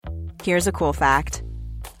Here's a cool fact.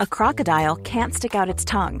 A crocodile can't stick out its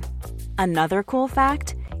tongue. Another cool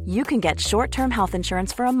fact, you can get short-term health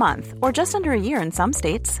insurance for a month or just under a year in some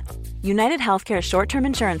states. United Healthcare short-term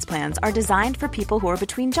insurance plans are designed for people who are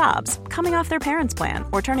between jobs, coming off their parents' plan,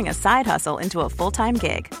 or turning a side hustle into a full-time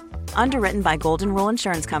gig. Underwritten by Golden Rule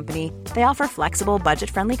Insurance Company, they offer flexible,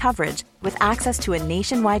 budget-friendly coverage with access to a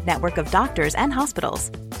nationwide network of doctors and hospitals.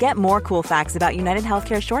 Get more cool facts about United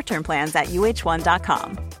Healthcare short-term plans at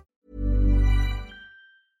uh1.com.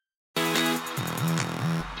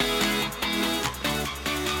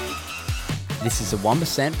 This is a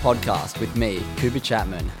 1% podcast with me, Cooper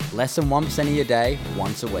Chapman. Less than 1% of your day,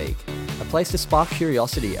 once a week. A place to spark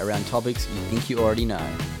curiosity around topics you think you already know.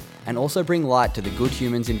 And also bring light to the good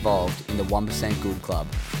humans involved in the 1% Good Club.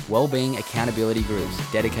 Wellbeing accountability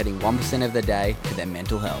groups dedicating 1% of the day to their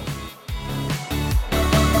mental health.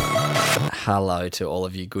 Hello to all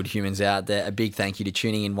of you good humans out there. A big thank you to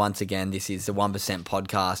tuning in once again. This is the 1%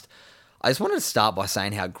 podcast. I just wanted to start by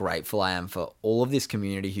saying how grateful I am for all of this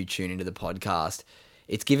community who tune into the podcast.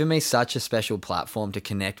 It's given me such a special platform to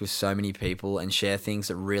connect with so many people and share things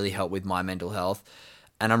that really help with my mental health.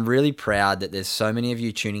 And I'm really proud that there's so many of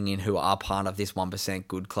you tuning in who are part of this 1%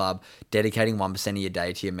 Good Club, dedicating 1% of your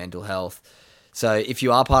day to your mental health. So if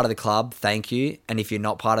you are part of the club, thank you. And if you're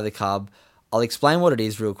not part of the club, I'll explain what it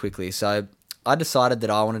is real quickly. So I decided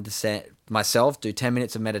that I wanted to set myself do 10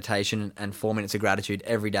 minutes of meditation and 4 minutes of gratitude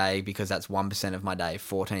every day because that's 1% of my day,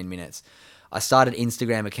 14 minutes. I started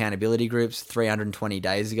Instagram accountability groups 320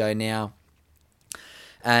 days ago now.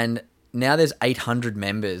 And now there's 800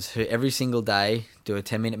 members who every single day do a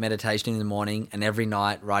 10-minute meditation in the morning and every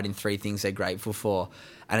night writing 3 things they're grateful for.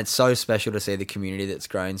 And it's so special to see the community that's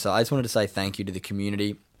grown. So I just wanted to say thank you to the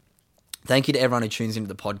community. Thank you to everyone who tunes into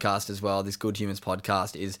the podcast as well. This Good Humans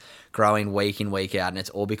podcast is growing week in, week out, and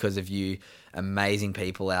it's all because of you amazing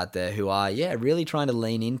people out there who are, really trying to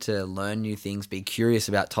lean into learn new things, be curious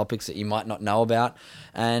about topics that you might not know about,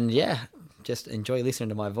 and just enjoy listening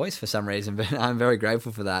to my voice for some reason, but I'm very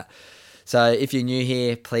grateful for that. So if you're new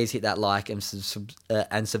here, please hit that like and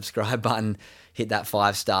subscribe button. Hit that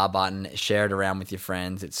 5-star button, share it around with your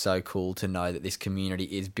friends. It's so cool to know that this community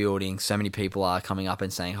is building. So many people are coming up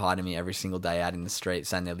and saying hi to me every single day out in the street,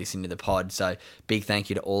 saying they're listening to the pod. So big thank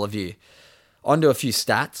you to all of you. On to a few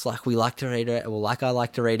stats like I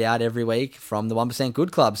like to read out every week from the 1%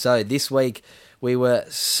 Good Club. So this week we were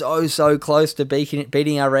so close to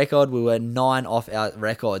beating our record. We were 9 off our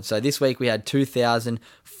record. So this week we had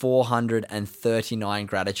 2,439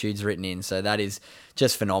 gratitudes written in. So that is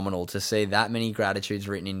just phenomenal to see that many gratitudes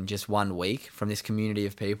written in just 1 week from this community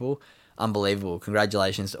of people. Unbelievable.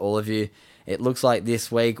 Congratulations to all of you. It looks like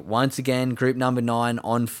this week, once again, group number 9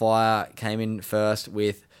 on fire came in first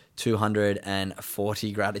with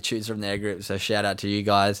 240 gratitudes from their group. So shout out to you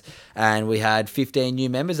guys. And we had 15 new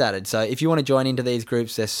members added. So if you want to join into these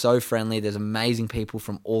groups, they're so friendly. There's amazing people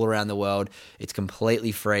from all around the world. It's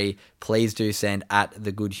completely free. Please do send at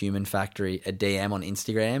the Good Human Factory a DM on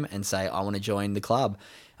Instagram and say, I want to join the club.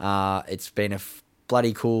 It's been a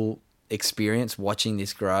bloody cool experience watching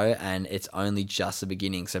this grow, and it's only just the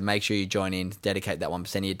beginning. So make sure you join in, dedicate that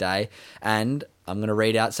 1% of your day, and I'm going to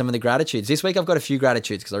read out some of the gratitudes. This week I've got a few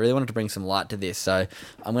gratitudes because I really wanted to bring some light to this. So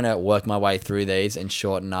I'm going to work my way through these and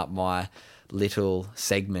shorten up my little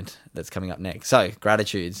segment that's coming up next. So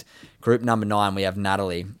gratitudes. Group number 9, we have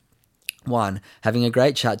Natalie. 1, having a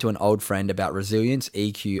great chat to an old friend about resilience,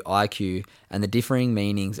 EQ, IQ, and the differing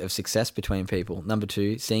meanings of success between people. Number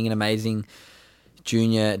 2, seeing an amazing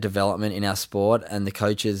junior development in our sport and the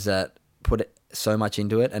coaches that put so much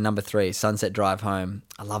into it. And number 3, sunset drive home.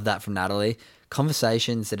 I love that from Natalie.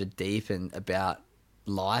 Conversations that are deep and about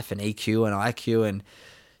life and EQ and IQ and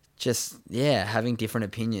just, having different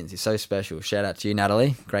opinions is so special. Shout out to you,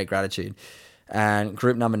 Natalie. Great gratitude. And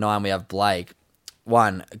group number 9, we have Blake.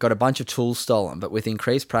 1, got a bunch of tools stolen, but with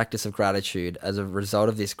increased practice of gratitude as a result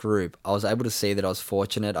of this group, I was able to see that I was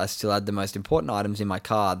fortunate I still had the most important items in my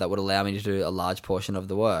car that would allow me to do a large portion of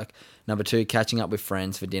the work. Number 2, catching up with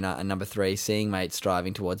friends for dinner. And number 3, seeing mates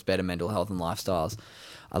striving towards better mental health and lifestyles.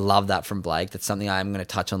 I love that from Blake. That's something I'm going to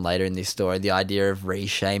touch on later in this story, the idea of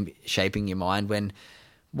reshaping your mind when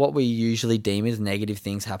what we usually deem as negative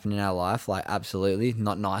things happen in our life. Like, absolutely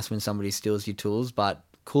not nice when somebody steals your tools, but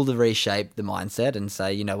cool to reshape the mindset and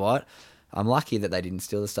say, you know what, I'm lucky that they didn't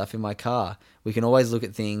steal the stuff in my car. We can always look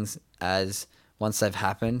at things as once they've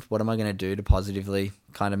happened, what am I going to do to positively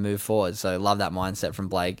kind of move forward? So love that mindset from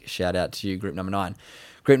Blake. Shout out to you, group number 9.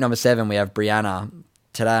 Group number 7, we have Brianna.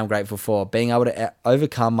 today I'm grateful for being able to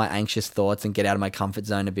overcome my anxious thoughts and get out of my comfort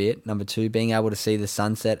zone a bit. Number 2, being able to see the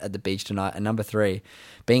sunset at the beach tonight. And number 3,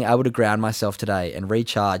 being able to ground myself today and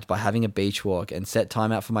recharge by having a beach walk and set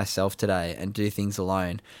time out for myself today and do things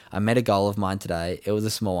alone. I met a goal of mine today. It was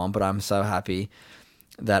a small one, but I'm so happy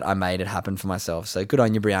that I made it happen for myself. So good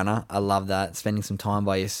on you, Brianna. I love that. Spending some time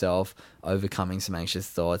by yourself, overcoming some anxious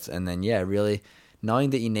thoughts, and then, really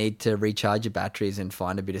knowing that you need to recharge your batteries and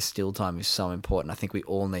find a bit of still time is so important. I think we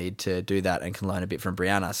all need to do that and can learn a bit from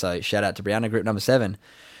Brianna. So shout out to Brianna. Group number 7.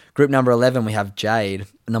 Group number 11, we have Jade.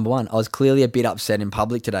 Number 1, I was clearly a bit upset in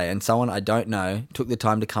public today, and someone I don't know took the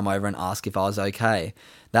time to come over and ask if I was okay.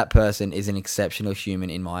 That person is an exceptional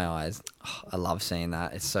human in my eyes. Oh, I love seeing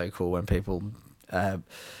that. It's so cool when people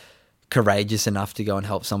courageous enough to go and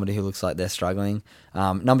help somebody who looks like they're struggling.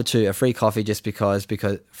 Number 2, a free coffee just because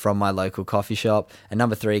from my local coffee shop. And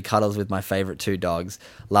number 3, cuddles with my favorite 2 dogs.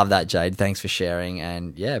 Love that, Jade. Thanks for sharing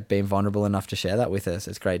and being vulnerable enough to share that with us.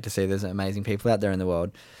 It's great to see there's amazing people out there in the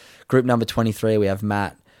world. Group number 23, we have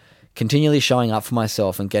Matt. Continually showing up for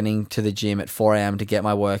myself and getting to the gym at 4 a.m. to get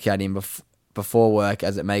my workout in before work,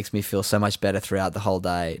 as it makes me feel so much better throughout the whole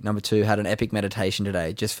day. Number 2, had an epic meditation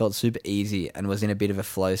today. Just felt super easy and was in a bit of a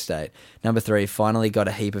flow state. Number 3, finally got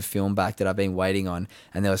a heap of film back that I've been waiting on,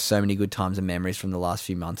 and there were so many good times and memories from the last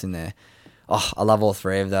few months in there. Oh, I love all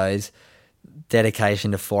 3 of those.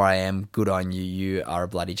 Dedication to 4 a.m. Good on you. You are a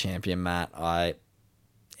bloody champion, Matt. I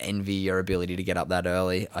envy your ability to get up that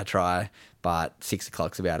early. I try, but 6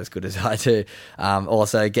 o'clock's about as good as I do.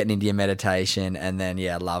 Also getting into your meditation, and then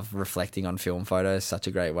love reflecting on film photos. Such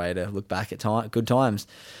a great way to look back at good times.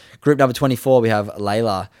 Group number 24, we have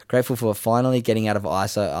Layla. Grateful for finally getting out of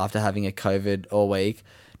ISO after having a COVID all week.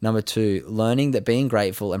 Number 2, learning that being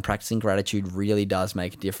grateful and practicing gratitude really does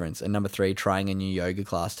make a difference. And number 3, trying a new yoga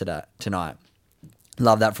class tonight.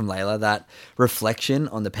 Love that from Layla. That reflection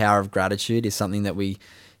on the power of gratitude is something that we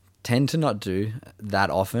tend to not do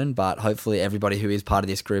that often, but hopefully everybody who is part of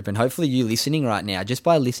this group, and hopefully you listening right now, just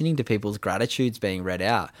by listening to people's gratitudes being read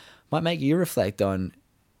out, might make you reflect on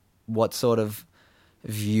what sort of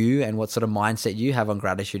view and what sort of mindset you have on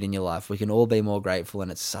gratitude in your life. We can all be more grateful,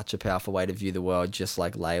 and it's such a powerful way to view the world. Just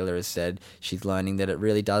like Layla has said, she's learning that it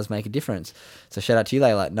really does make a difference. So shout out to you,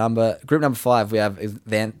 Layla. Group number 5, we have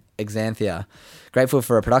Exanthia. Grateful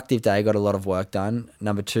for a productive day, got a lot of work done.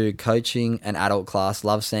 Number 2, coaching an adult class.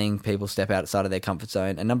 Love seeing people step outside of their comfort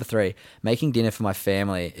zone. And number 3, making dinner for my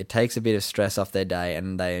family. It takes a bit of stress off their day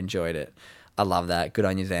and they enjoyed it. I love that. Good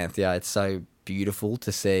on you, Xanthia. It's so beautiful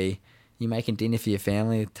to see you making dinner for your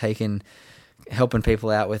family, helping people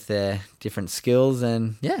out with their different skills.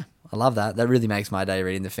 And I love that. That really makes my day,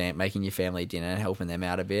 making your family dinner and helping them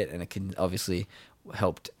out a bit. And it can obviously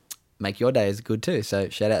help make your day as good too. So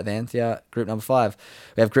shout out Xanthia. Group number 5.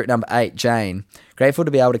 We have group number 8, Jane. Grateful to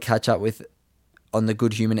be able to catch up on the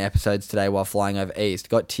Good Human episodes today while flying over east.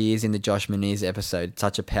 Got tears in the Josh Muniz episode.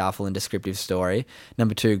 Such a powerful and descriptive story.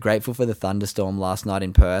 Number 2, grateful for the thunderstorm last night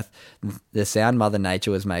in Perth. The sound Mother Nature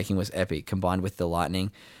was making was epic, combined with the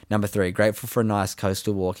lightning. Number 3, grateful for a nice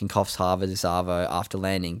coastal walk in Coffs Harbour this Arvo after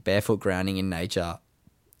landing. Barefoot grounding in nature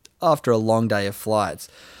after a long day of flights.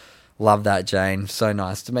 Love that, Jane. So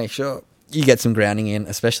nice to make sure you get some grounding in,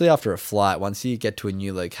 especially after a flight. Once you get to a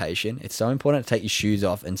new location, it's so important to take your shoes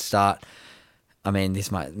off and start. I mean,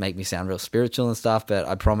 this might make me sound real spiritual and stuff, but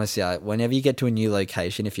I promise you, whenever you get to a new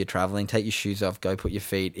location, if you're traveling, take your shoes off, go put your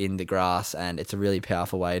feet in the grass, and it's a really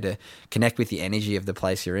powerful way to connect with the energy of the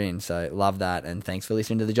place you're in. So love that, and thanks for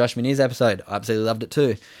listening to the Josh Muniz episode. I absolutely loved it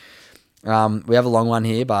too. We have a long one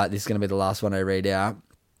here, but this is going to be the last one I read out.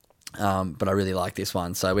 But I really like this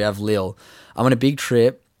one. So we have Lil. I'm on a big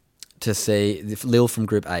trip to see Lil from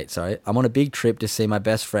Group 8. Sorry, I'm on a big trip to see my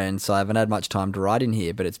best friend, so I haven't had much time to write in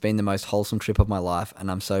here, but it's been the most wholesome trip of my life, and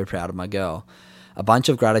I'm so proud of my girl. A bunch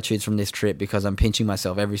of gratitudes from this trip because I'm pinching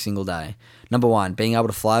myself every single day. Number 1, being able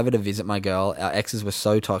to fly over to visit my girl. Our exes were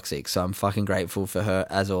so toxic, so I'm fucking grateful for her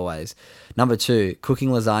as always. Number 2, cooking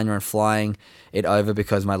lasagna and flying it over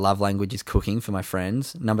because my love language is cooking for my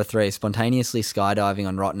friends. Number 3, spontaneously skydiving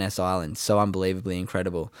on Rottnest Island. So unbelievably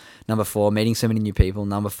incredible. Number 4, meeting so many new people.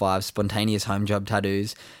 Number 5, spontaneous home job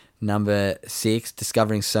tattoos. Number 6,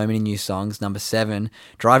 discovering so many new songs. Number 7,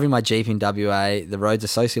 driving my Jeep in WA. The roads are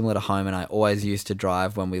so similar to home and I always used to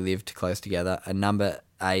drive when we lived close together. And number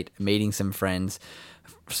 8, meeting some friends,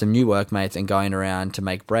 some new workmates and going around to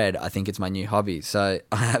make bread. I think it's my new hobby. So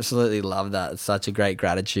I absolutely love that. It's such a great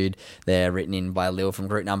gratitude there written in by Lil from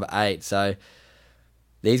group number 8. So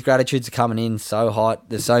these gratitudes are coming in so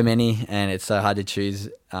hot. There's so many, and it's so hard to choose.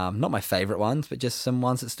 Not my favorite ones, but just some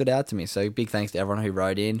ones that stood out to me. So big thanks to everyone who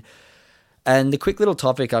wrote in. And the quick little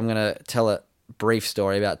topic I'm going to tell it brief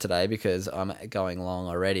story about today, because I'm going long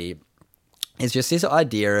already, is just this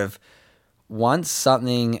idea of once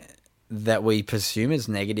something that we presume is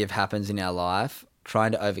negative happens in our life,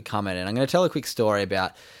 trying to overcome it. And I'm going to tell a quick story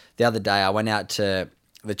about the other day. I went out to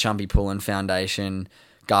the Chumpy Pullen Foundation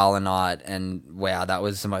gala night, and wow, that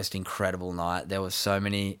was the most incredible night. There were so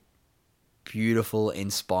many beautiful,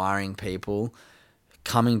 inspiring people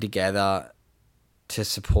coming together to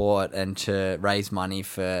support and to raise money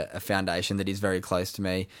for a foundation that is very close to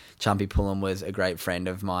me. Chumpy Pullen was a great friend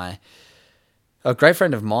of mine,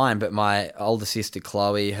 but my older sister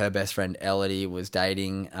Chloe, her best friend Elodie, was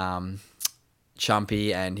dating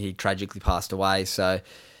Chumpy, and he tragically passed away. So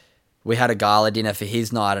we had a gala dinner for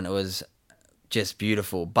his night, and it was just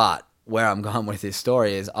beautiful. But where I'm going with this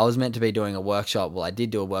story is I was meant to be doing a workshop. Well, I did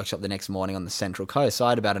do a workshop the next morning on the Central Coast. So I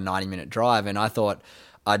had about a 90-minute drive, and I thought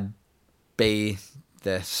I'd be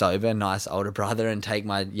the sober, nice older brother and take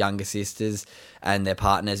my younger sisters and their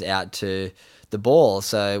partners out to the ball.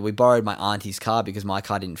 So we borrowed my auntie's car because my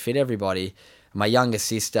car didn't fit everybody. My younger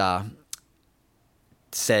sister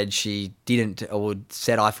said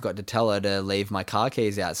I forgot to tell her to leave my car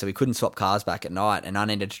keys out, so we couldn't swap cars back at night, and I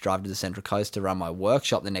needed to drive to the Central Coast to run my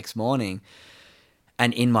workshop the next morning.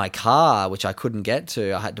 And in my car, which I couldn't get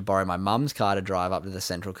to, I had to borrow my mum's car to drive up to the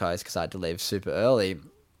Central Coast because I had to leave super early.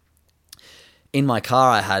 In my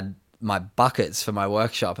car, I had my buckets for my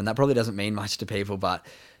workshop, and that probably doesn't mean much to people, but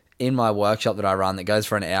in my workshop that I run that goes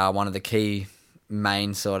for an hour, one of the key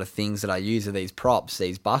main sort of things that I use are these props,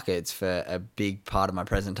 these buckets for a big part of my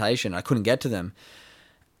presentation. I couldn't get to them.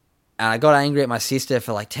 And I got angry at my sister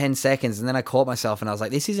for like 10 seconds, and then I caught myself and I was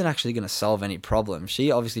like, this isn't actually going to solve any problem.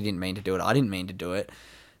 She obviously didn't mean to do it. I didn't mean to do it.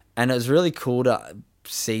 And it was really cool to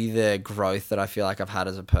see the growth that I feel like I've had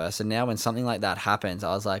as a person now. When something like that happens,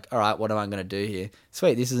 I was like, all right, what am I going to do here?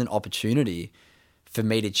 Sweet, this is an opportunity for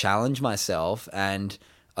me to challenge myself and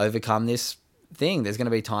overcome this thing. There's going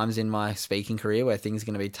to be times in my speaking career where things are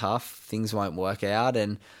going to be tough, things won't work out,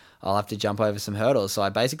 and I'll have to jump over some hurdles. So I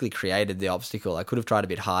basically created the obstacle. I could have tried a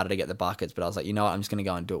bit harder to get the buckets, but I was like, you know what, I'm just going to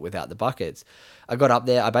go and do it without the buckets. I got up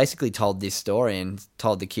there, I basically told this story and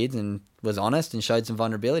told the kids and was honest and showed some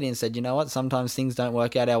vulnerability and said, you know what, sometimes things don't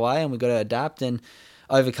work out our way and we've got to adapt and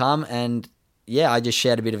overcome. And yeah, I just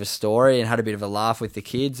shared a bit of a story and had a bit of a laugh with the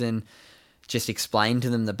kids and just explained to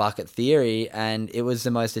them the bucket theory. And it was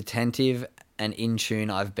the most attentive and in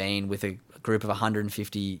tune I've been with a group of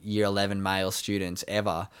 150 year 11 male students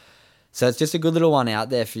ever. So it's just a good little one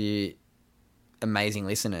out there for you amazing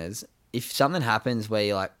listeners. If something happens where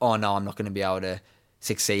you're like, oh no, I'm not going to be able to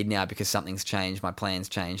succeed now because something's changed, my plan's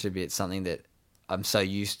changed a bit, something that I'm so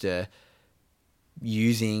used to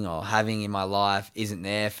using or having in my life isn't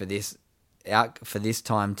there for this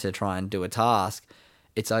time to try and do a task,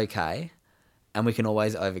 it's okay. And we can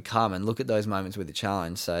always overcome and look at those moments with a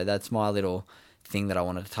challenge. So that's my little thing that I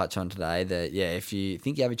wanted to touch on today, that yeah, if you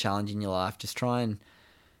think you have a challenge in your life, just try and,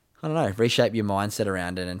 I don't know, reshape your mindset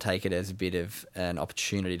around it and take it as a bit of an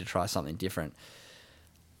opportunity to try something different.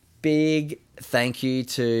 Big thank you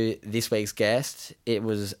to this week's guest. It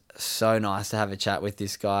was so nice to have a chat with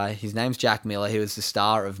this guy. His name's Jack Miller. He was the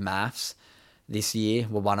star of MAFS this year,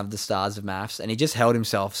 well, one of the stars of MAFS, and he just held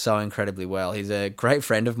himself so incredibly well. He's a great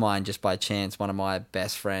friend of mine just by chance. One of my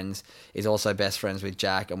best friends is also best friends with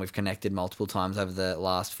Jack, and we've connected multiple times over the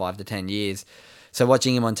last 5 to 10 years. So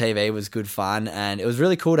watching him on TV was good fun, and it was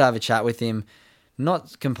really cool to have a chat with him,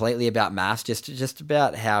 not completely about MAFS, just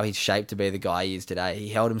about how he's shaped to be the guy he is today. He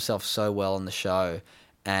held himself so well on the show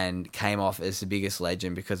and came off as the biggest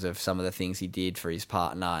legend because of some of the things he did for his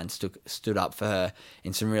partner and stood up for her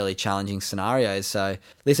in some really challenging scenarios. So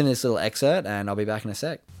listen to this little excerpt and I'll be back in a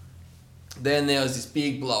sec. Then there was this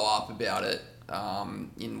big blow up about it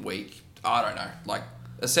in week, I don't know, like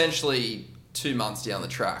essentially 2 months down the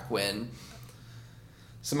track, when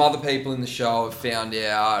some other people in the show have found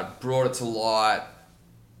out, brought it to light,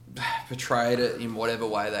 portrayed it in whatever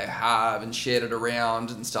way they have and shared it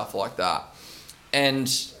around and stuff like that.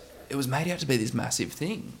 And it was made out to be this massive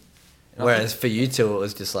thing. Whereas for you two, it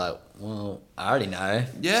was just like, well, I already know.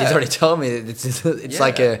 Yeah. She's already told me that it's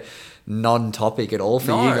like a non-topic at all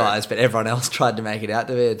for you guys, but everyone else tried to make it out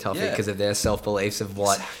to be a topic because of their self-beliefs of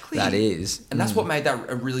what that is. And that's what made that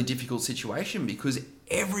a really difficult situation, because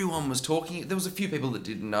everyone was talking. There was a few people that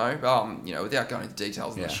didn't know, without going into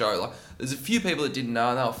details in the show. Like, there's a few people that didn't know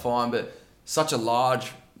and they were fine, but such a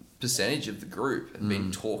large percentage of the group had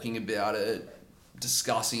been talking about it,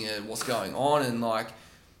 discussing it, what's going on, and like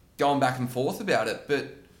going back and forth about it.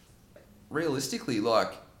 But realistically,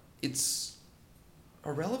 like, it's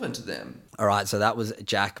irrelevant to them. All right, so that was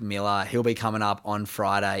Jack Miller. He'll be coming up on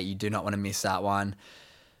Friday. You do not want to miss that one.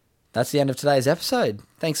 that's the end of today's episode.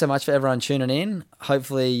 Thanks so much for everyone tuning in.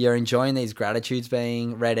 Hopefully you're enjoying these gratitudes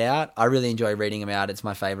being read out. I really enjoy reading them out. It's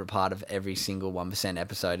my favorite part of every single 1%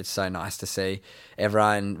 episode. It's so nice to see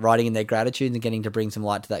everyone writing in their gratitudes and getting to bring some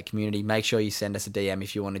light to that community. Make sure you send us a DM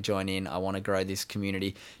if you want to join in. I want to grow this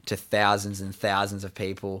community to thousands and thousands of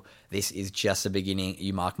people. This is just the beginning.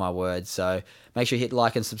 You mark my words. So make sure you hit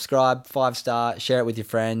like and subscribe, 5-star, share it with your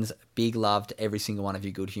friends. Big love to every single one of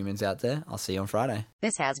you good humans out there. I'll see you on Friday.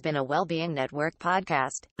 This has been a Wellbeing Network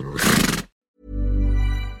podcast.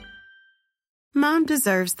 Mom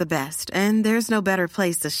deserves the best, and there's no better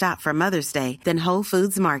place to shop for Mother's Day than Whole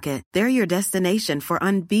Foods Market. They're your destination for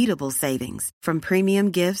unbeatable savings, from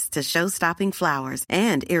premium gifts to show-stopping flowers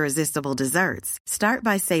and irresistible desserts. Start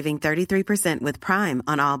by saving 33% with Prime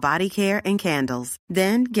on all body care and candles.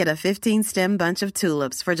 Then get a 15-stem bunch of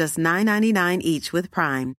tulips for just $9.99 each with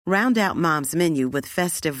Prime. Round out Mom's menu with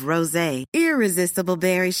festive rosé, irresistible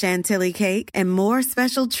berry chantilly cake, and more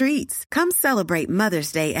special treats. Come celebrate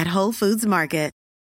Mother's Day at Whole Foods Market.